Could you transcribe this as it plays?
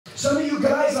Some of you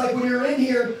guys, like when you're in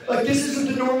here, like this isn't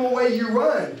the normal way you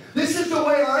run. This is the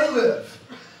way I live.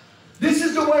 This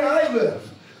is the way I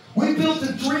live. We built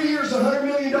in 3 years a $100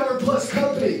 million plus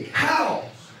company. How?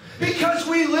 Because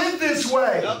we live this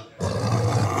way. Yep.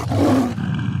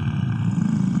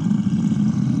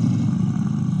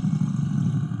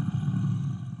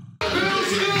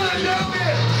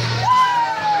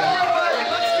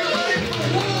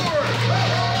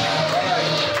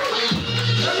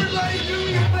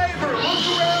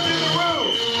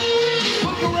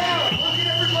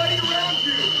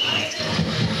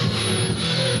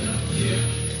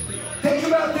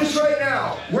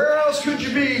 Where else could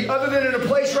you be other than in a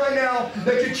place right now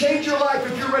that could change your life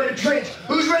if you're ready to change?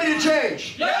 Who's ready to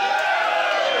change? Yeah! All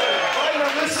right,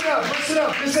 now listen up, listen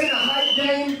up. This ain't a hype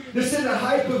game. This isn't a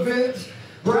hype event.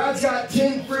 Brad's got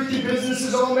 10 freaky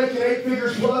businesses all making 8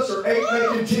 figures plus or 8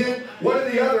 making 10, one or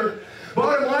the other.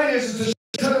 Bottom line is it's a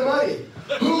ton of money.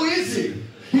 Who is he?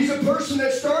 He's a person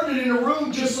that started in a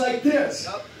room just like this,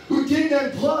 who didn't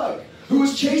unplug, who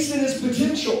was chasing his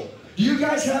potential. Do you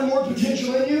guys have more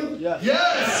potential in you? Yes.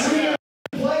 Yes. When are you going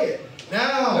to play it?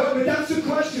 Now. No, but that's the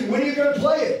question. When are you going to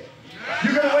play it?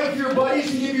 You're going to wait for your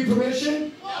buddies to give you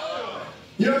permission?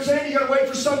 You know what I'm saying? You're going to wait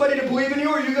for somebody to believe in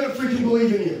you, or you're going to freaking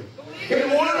believe in you?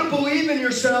 In order to believe in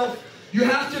yourself, you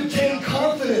have to obtain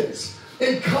confidence.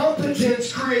 And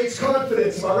competence creates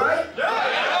confidence. Am I right?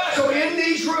 Yeah. So in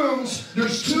these rooms,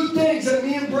 there's 2 things that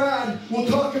me and Brad will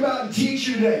talk about and teach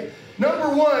you today. Number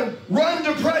 1, run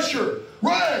to pressure.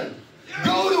 Run.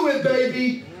 Go to it,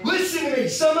 baby. Listen to me.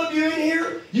 Some of you in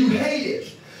here, you hate it.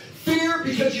 Fear,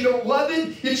 because you don't love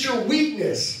it, it's your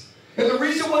weakness. And the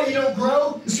reason why you don't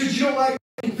grow is because you don't like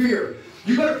fear.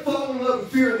 You better fall in love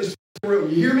with fear in this room.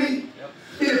 You hear me?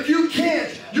 And if you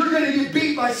can't, you're going to get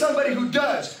beat by somebody who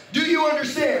does. Do you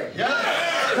understand?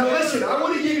 Yes. Now listen, I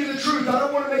want to give you the truth. I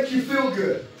don't want to make you feel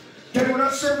good. Okay, we're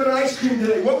not serving ice cream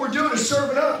today. What we're doing is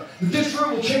serving up. This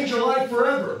room will change your life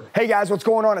forever. Hey guys, what's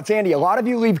going on? It's Andy. A lot of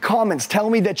you leave comments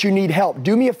telling me that you need help.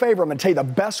 Do me a favor. I'm going to tell you the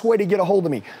best way to get a hold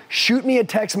of me. Shoot me a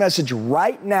text message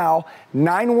right now,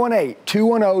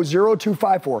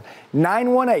 918-210-0254.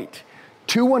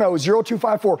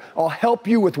 918-210-0254. I'll help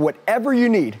you with whatever you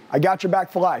need. I got your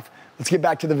back for life. Let's get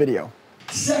back to the video.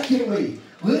 Secondly,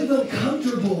 live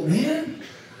uncomfortable, man.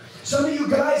 Some of you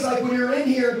guys, like when you're in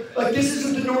here, like this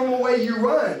isn't the normal way you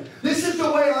run. This is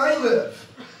the way I live.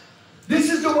 This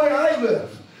is the way I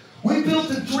live. We built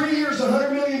in 3 years a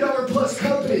 $100 million plus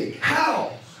company.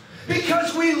 How?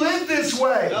 Because we live this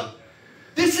way. Yep.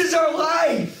 This is our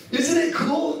life. Isn't it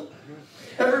cool?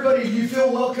 Everybody, do you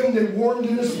feel welcomed and warmed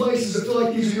in this place? Does it feel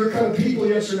like these are your kind of people,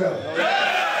 yes or no? Yeah.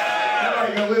 All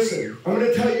right, now listen. I'm going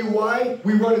to tell you why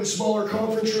we run in smaller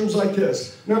conference rooms like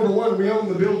this. Number 1, we own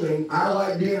the building. I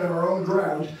like being on our own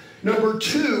ground. Number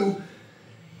 2,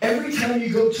 every time you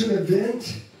go to an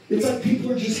event, it's like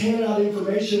people are just handing out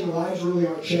information and lives really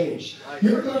aren't changed.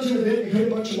 You ever gone to an event, you paid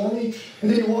a bunch of money,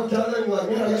 and then you walked out there and you're like,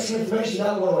 man, I got some information,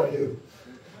 now what do I do?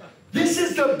 This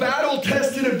is the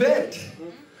battle-tested event.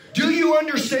 Do you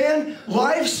understand?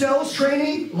 Live sales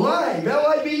training, live,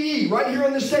 L-I-V-E, right here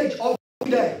on the stage all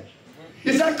day.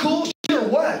 Is that cool or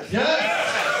what?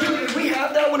 Yes. Dude, did we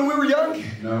have that when we were young?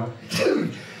 No.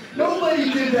 Dude,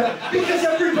 nobody did that because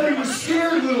everybody was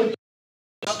scared little.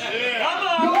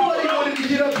 Nobody wanted to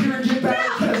get up here and get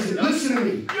battle tested. Listen to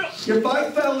me. If I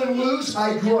fell and lose,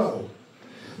 I grow.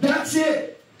 That's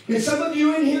it. And some of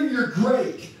you in here, you're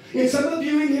great. And some of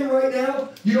you in here right now,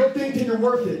 you don't think that you're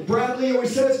worth it. Bradley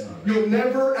always says, you'll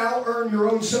never out-earn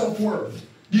your own self-worth.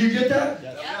 Do you get that?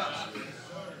 Yes.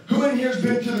 Who in here has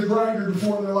been to the grinder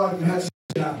before in their life and has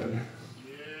it happen?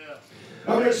 Yeah.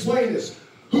 I'm going to explain this.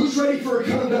 Who's ready for a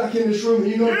comeback in this room?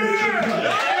 And you know what I'm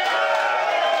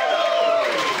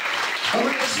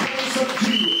going to explain something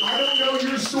to you. I don't know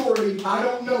your story. I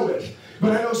don't know it.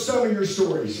 But I know some of your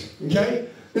stories. Okay?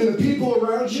 And the people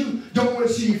around you don't want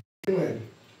to see you win.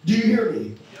 Do you hear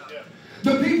me? Yeah.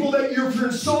 The people that you're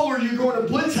in solar, you're going to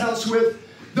Blitz House with,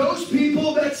 those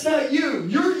people, that's not you.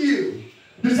 You're you.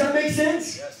 Does that make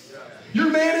sense? Yes. Your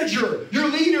manager, your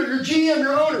leader, your GM,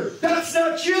 your owner, that's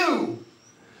not you.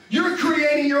 You're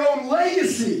creating your own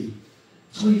legacy.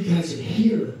 That's why you guys are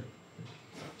here.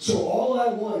 So all I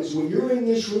want is when you're in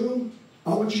this room,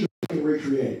 I want you to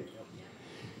recreate.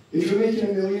 If you're making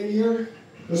 $1 million a year,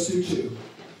 let's do 2.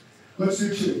 Let's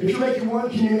do 2. If you're making 1,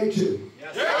 can you make 2?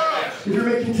 Yes. If you're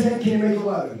making 10, can you make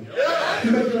 11? Yes.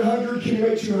 If you're making 100, can you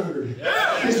make 200?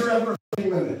 Yes. Is there ever a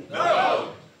limit?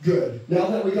 No. Good. Now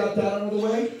that we got that out of the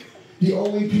way, the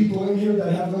only people in here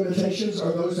that have limitations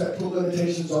are those that put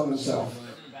limitations on themselves.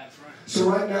 So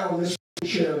right now in this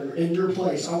chair, in your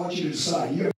place, I want you to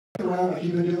decide. You around like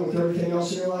you've been doing with everything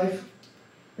else in your life?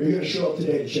 Or are you going to show up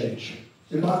today to change?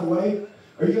 And by the way,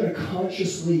 are you going to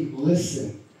consciously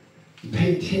listen and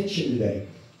pay attention today?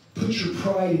 Put your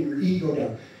pride and your ego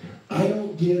down. I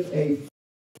don't give a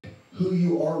who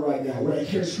you are right now. What I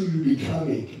care is who you're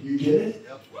becoming. You get it?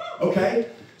 Okay?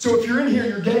 So if you're in here,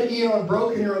 you're dead, Eon,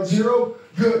 broke, and you're on zero,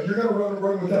 good. You're going to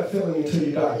run with that feeling until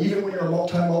you die. Even when you're a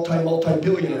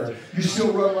multi-billionaire, you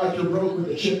still run like you're broke with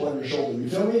a chip on your shoulder. You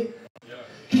feel me?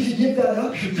 Because you give that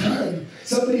up, you're done.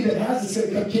 Somebody that has it's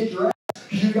going to come kick your ass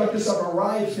because you got this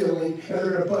arrive feeling, and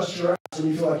they're going to bust your ass when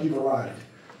you feel like you've arrived.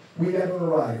 We never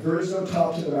arrive. There is no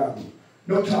top to the mountain.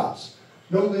 No tops.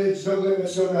 No lids, no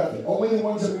limits, no nothing. Only the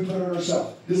ones that we put on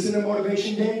ourselves. This isn't a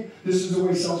motivation game. This is the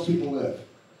way salespeople live.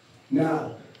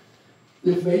 Now,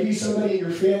 if maybe somebody in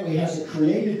your family hasn't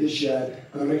created this yet,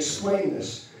 I'm going to explain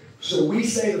this. So we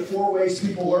say the 4 ways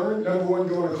people learn. Number 1,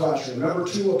 go in a classroom. Number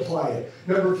 2, apply it.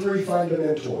 Number 3, find a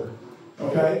mentor.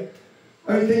 Okay?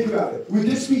 I mean, think about it. Would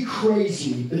this be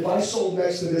crazy if I sold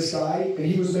next to this guy and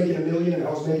he was making $1 million and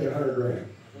I was making $100,000?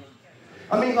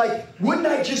 I mean, like, wouldn't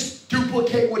I just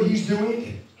duplicate what he's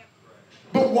doing?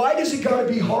 But why does it got to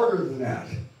be harder than that?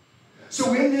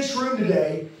 So in this room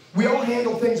today, we all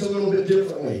handle things a little bit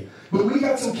differently. But we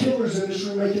got some killers in this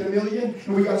room making $1 million,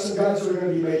 and we got some guys that are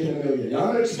going to be making $1 million. Now,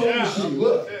 I'm going to explain this to you.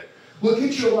 Look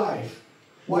at your life.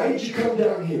 Why did you come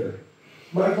down here?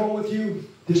 My goal with you,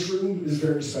 this room is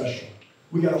very special.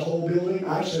 We got a whole building.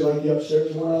 I actually like the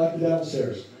upstairs more. I like the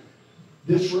downstairs.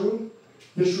 This room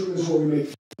is where we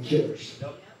make killers.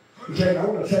 Okay, and I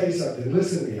want to tell you something.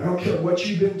 Listen to me. I don't care what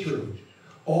you've been through.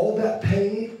 All that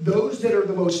pain, those that are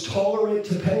the most tolerant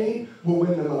to pain will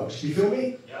win the most. You feel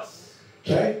me? Yes.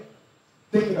 Okay?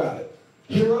 Think about it.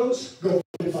 Heroes go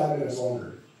 5 minutes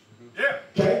longer. Yeah.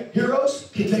 Okay?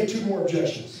 Heroes can take 2 more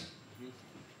objections.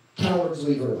 Cowards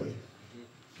leave early.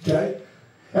 Okay?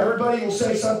 Everybody will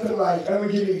say something like, I'm going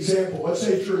to give you an example. Let's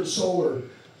say if you're in solar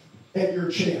and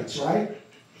you're Chance, right?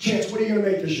 Chance, what are you going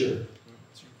to make this year?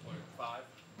 2.5.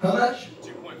 How much?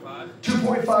 2.5.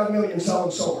 2.5 million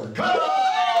selling solar. Come on!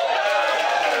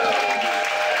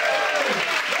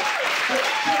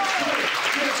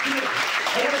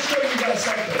 I want to show you guys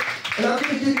something. And I'm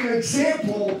going to give you an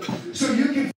example so you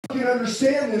can fucking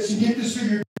understand this and get this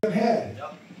through your head.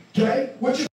 Okay?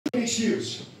 What's your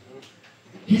excuse?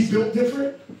 He's built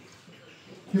different?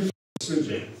 You're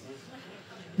stupid.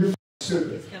 You're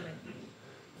stupid.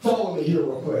 Follow me here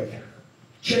real quick.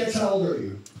 Chance, how old are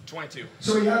you? 22.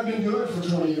 So you haven't been doing it for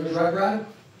 20 years, right, Brad?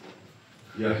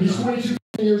 Yeah. He's 22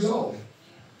 years old.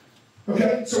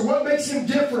 Okay? So what makes him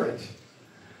different?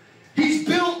 He's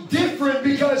built different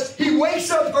because he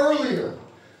wakes up earlier.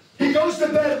 He goes to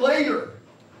bed later.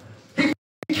 He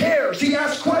cares. He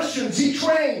asks questions. He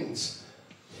trains.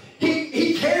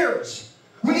 He cares.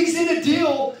 When he's in a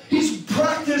deal, he's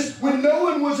practiced when no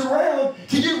one was around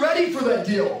to get ready for that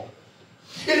deal.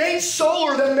 It ain't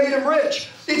solar that made him rich.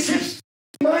 It's his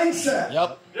mindset.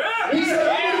 Yep. Yeah. He said,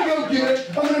 I'm going to go get it.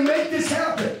 I'm going to make this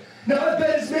happen. Now, I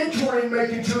bet his mentoring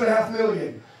making $2.5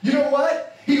 million. You know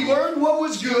what? He learned what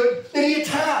was good, and he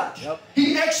attacked. Yep.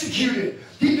 He executed.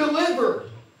 He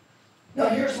delivered. Now,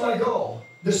 here's my goal.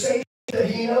 The same that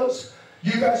he knows,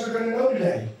 you guys are going to know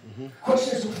today. Mm-hmm.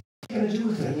 Question is, what are you going to do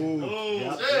with it?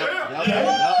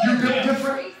 You built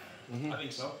different? I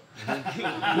think so.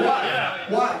 Why?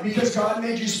 Why? Because God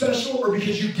made you special, or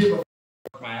because you give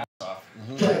my ass off?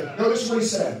 Okay, notice what he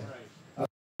said. I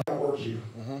will outwork you.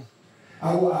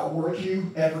 I will outwork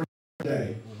you every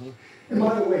day. And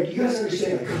by the way, do you guys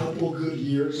understand a couple good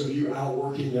years of you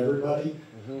outworking everybody,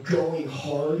 going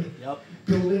hard,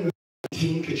 building a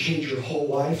team could change your whole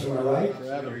life, am I right?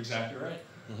 You're exactly right.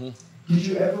 Did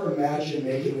you ever imagine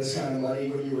making this kind of money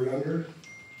when you were younger?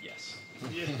 Yes.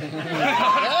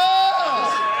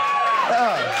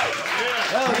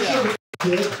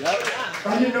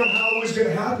 I didn't know how it was going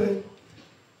to happen,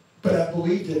 but I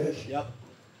believed in it.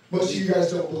 Most of you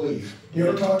guys don't believe. You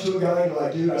ever talk to a guy and you're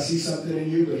like, dude, I see something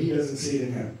in you, but he doesn't see it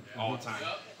in him? All the time.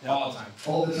 All the time.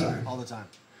 All the time. All the time.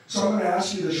 So I'm going to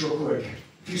ask you this real quick.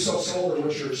 If you sell solar,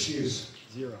 what's your excuse?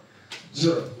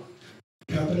 Zero.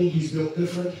 Company, he's built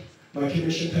different. My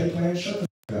commission pay plan, shut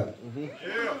the f*** up.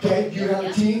 Okay, do you have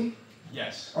a team?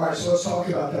 Yes. All right, so let's talk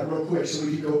about that real quick so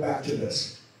we can go back to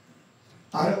this.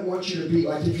 I don't want you to be,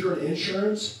 like if you're in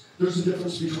insurance, there's a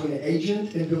difference between an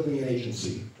agent and building an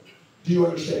agency. Do you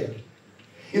understand?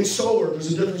 In solar,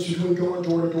 there's a difference between going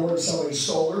door to door and selling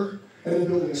solar and then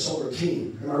building a solar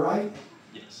team. Am I right?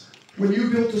 Yes. When you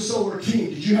built a solar team,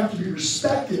 did you have to be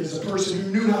respected as a person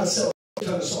who knew how to sell a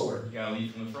ton of solar? You gotta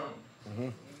lead from the front.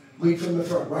 Lead from the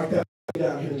front. Write that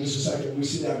down here in just a second when we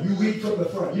sit down. You lead from the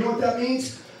front. You know what that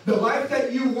means? The life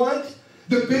that you want,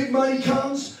 the big money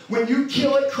comes when you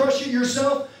kill it, crush it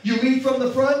yourself, you lead from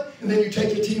the front, and then you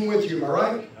take a team with you. Am I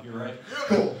right? You're right.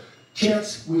 Cool.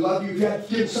 Chance, we love you. If you had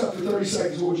to give something for 30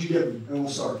 seconds, what would you give them? And we'll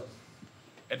start.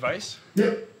 Advice?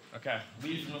 Yep. Okay.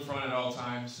 Lead from the front at all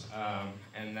times,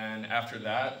 and then after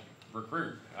that,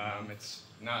 recruit. It's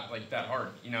not like that hard.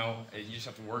 You know, you just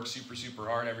have to work super, super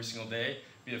hard every single day.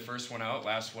 Be the first one out,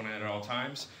 last one in at all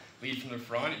times. Lead from the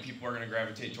front, and people are going to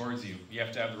gravitate towards you. You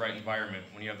have to have the right environment.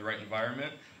 When you have the right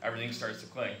environment, everything starts to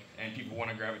click, and people want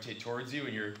to gravitate towards you,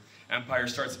 and your empire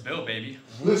starts to build, baby.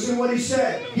 Listen what he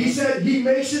said. He said he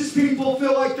makes his people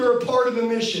feel like they're a part of the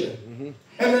mission.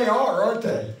 And they are, aren't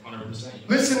they? 100%.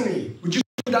 Listen to me. Would you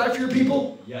die for your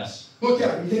people? Yes. Look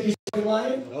at him. You think he's fucking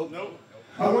lying? Nope.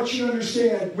 I want you to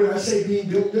understand when I say being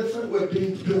built different, what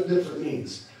being built different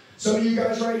means. Some of you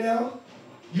guys right now,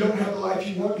 you don't have the life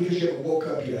you want because you haven't woke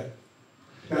up yet.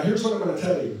 Now here's what I'm going to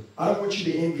tell you. I don't want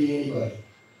you to envy anybody.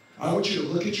 I want you to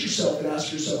look at yourself and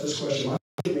ask yourself this question. Am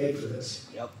I made for this?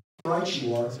 Yep. How right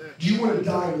you are. Do you want to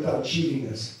die without achieving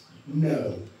this?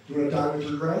 No. You want to die with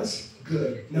regrets?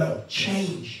 Good. No.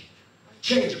 Change.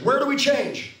 Change. Where do we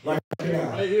change? Right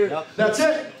now. Right here. Yep. That's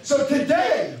it. So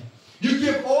today, you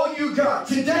give all you got.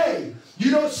 Today,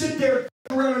 you don't sit there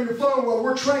around on your phone while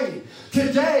we're training.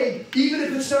 Today, even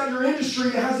if it's not your industry,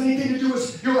 it has anything to do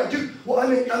with, you're like, dude, well,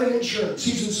 I'm in insurance,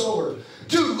 he's in solar.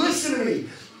 Dude, listen to me.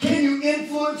 Can you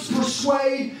influence,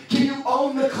 persuade? Can you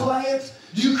own the client?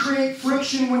 Do you create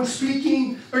friction when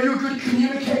speaking? Are you a good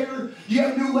communicator? Do you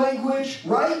have new language?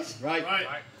 Right? Right.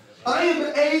 I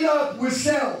am ate up with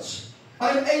sales.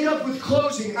 I'm ate up with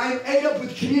closing. I'm ate up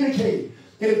with communicating.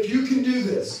 And if you can do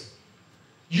this,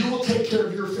 you will take care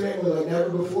of your family like never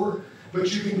before,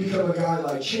 but you can become a guy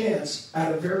like Chance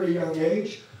at a very young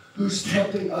age who's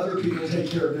helping other people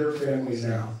take care of their families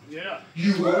now. Yeah.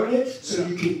 You learn it so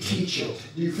you can teach it.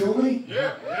 Do you feel me?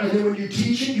 Yeah. And then when you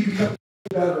teach it, you become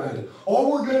better at it.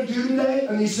 All we're going to do today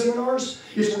on these seminars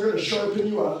is we're going to sharpen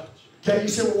you up. Okay, you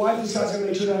say, well, why is this guy's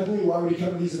going to make $2.5 million? Why would he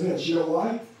come to these events? You know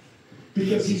why?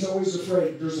 Because he's always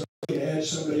afraid there's a edge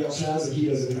somebody else has that he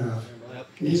doesn't have.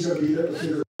 And he's going to be there to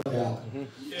figure it out.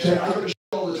 Okay, I go to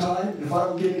all the time, and if I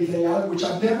don't get anything out of it, which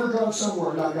I've never gone somewhere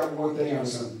and not gotten one thing out of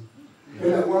something.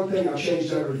 And that one thing, I've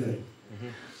changed everything.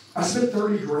 I spent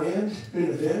 30 grand in an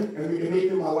event, and it made me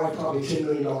and my wife probably $10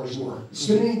 million more.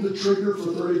 Spinning the trigger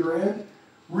for 30 grand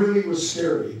really was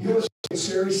scary. You know what's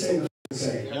scary? Saying the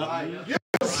same. You know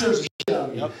what scares the shit out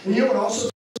of me? And you know what also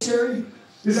is scary?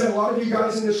 Is that a lot of you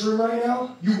guys in this room right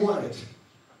now, you want it.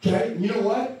 Okay? And you know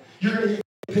what? You're going to get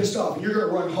pissed off, and you're going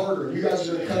to run harder. You guys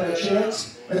are going to cut that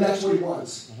chance, and that's what he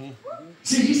wants.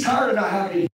 See, he's tired of not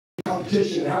having any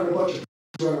competition and having a bunch of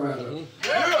run around him.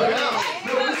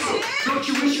 Don't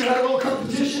you wish you had a little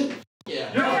competition?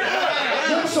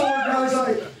 One solar guy's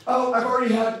like, oh, I've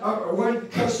already had, one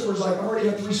customer's like, I've already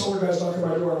had 3 solar guys knock on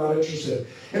my door, I'm not interested.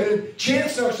 And then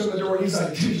Chance knocks on the door, and he's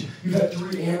like, dude, you've had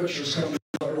 3 amateurs come to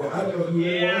my door. I don't know who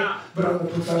they are, but I'm a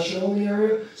professional in the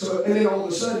area. So, and then all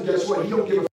of a sudden, guess what? He don't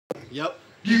give a f***. Yep.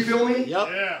 Do you feel me?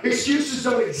 Yep. Excuses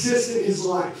don't exist in his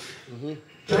life.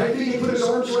 Okay? If he can put his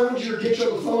arms around you or get you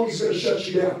on the phone, he's going to shut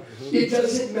you down. It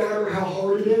doesn't matter how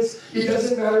hard it is. It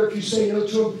doesn't matter if you say no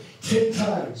to him 10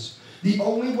 times. The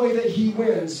only way that he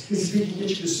wins is if he can get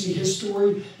you to see his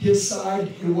story, his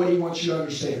side, and what he wants you to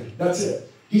understand. That's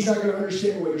it. He's not going to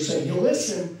understand what you're saying. He'll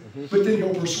listen, but then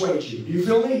he'll persuade you. Do you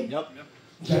feel me? Yep.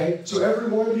 Okay? So every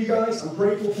one of you guys, I'm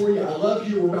grateful for you. I love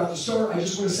you. We're about to start. I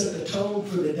just want to set the tone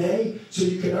for the day so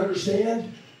you can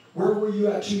understand. Where were you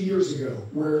at 2 years ago?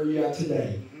 Where are you at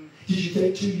today? Did you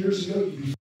think 2 years ago you'd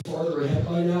be farther ahead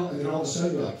by now? And then all of a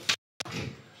sudden you're like,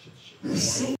 we're in the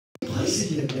same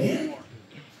place again, man.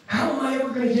 How am I ever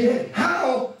going to get in?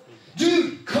 How?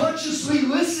 Dude, consciously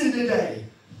listen today.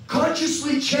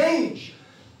 Consciously change.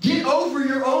 Get over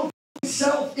your own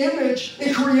self-image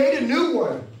and create a new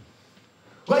one.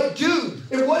 Like, dude,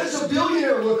 and what does a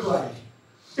billionaire look like?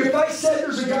 If I said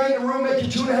there's a guy in the room making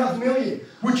 $2.5 million,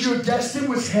 would you have guessed it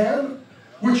was him?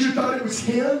 Would you have thought it was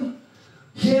him?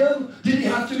 Him? Did he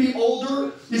have to be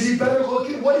older? Is he better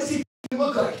looking? What does he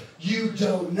look like? You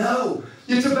don't know.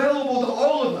 It's available to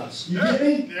all of us. You get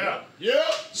me? Yeah.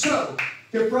 So,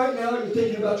 if right now you're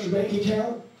thinking about your bank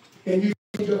account and you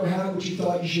don't have what you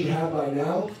thought you should have by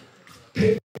now,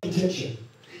 pay attention.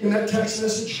 And that text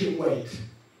message can wait.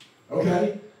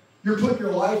 Okay? You're putting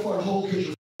your life on hold because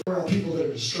you're around people that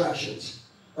are distractions.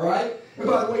 All right? And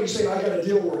by the way, you're saying, I got a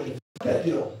deal working. F that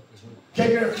deal.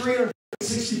 Okay, you're going to have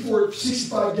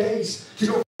 65 days to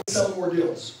go sell more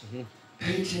deals.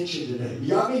 Pay attention today. You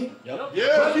got me? Yep. Yeah.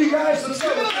 Love you guys. Let's go.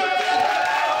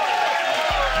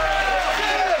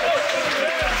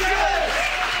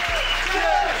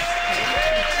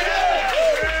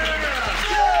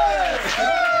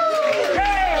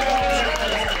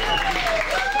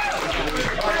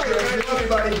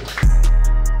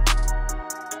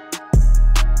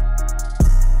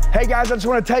 Hey guys, I just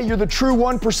want to tell you, you're the true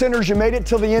 1%ers. You made it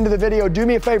till the end of the video. Do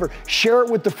me a favor, share it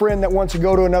with the friend that wants to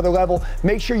go to another level.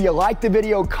 Make sure you like the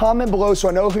video, comment below so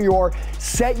I know who you are,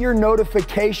 set your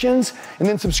notifications, and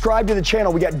then subscribe to the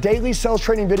channel. We got daily sales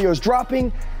training videos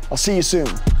dropping. I'll see you soon.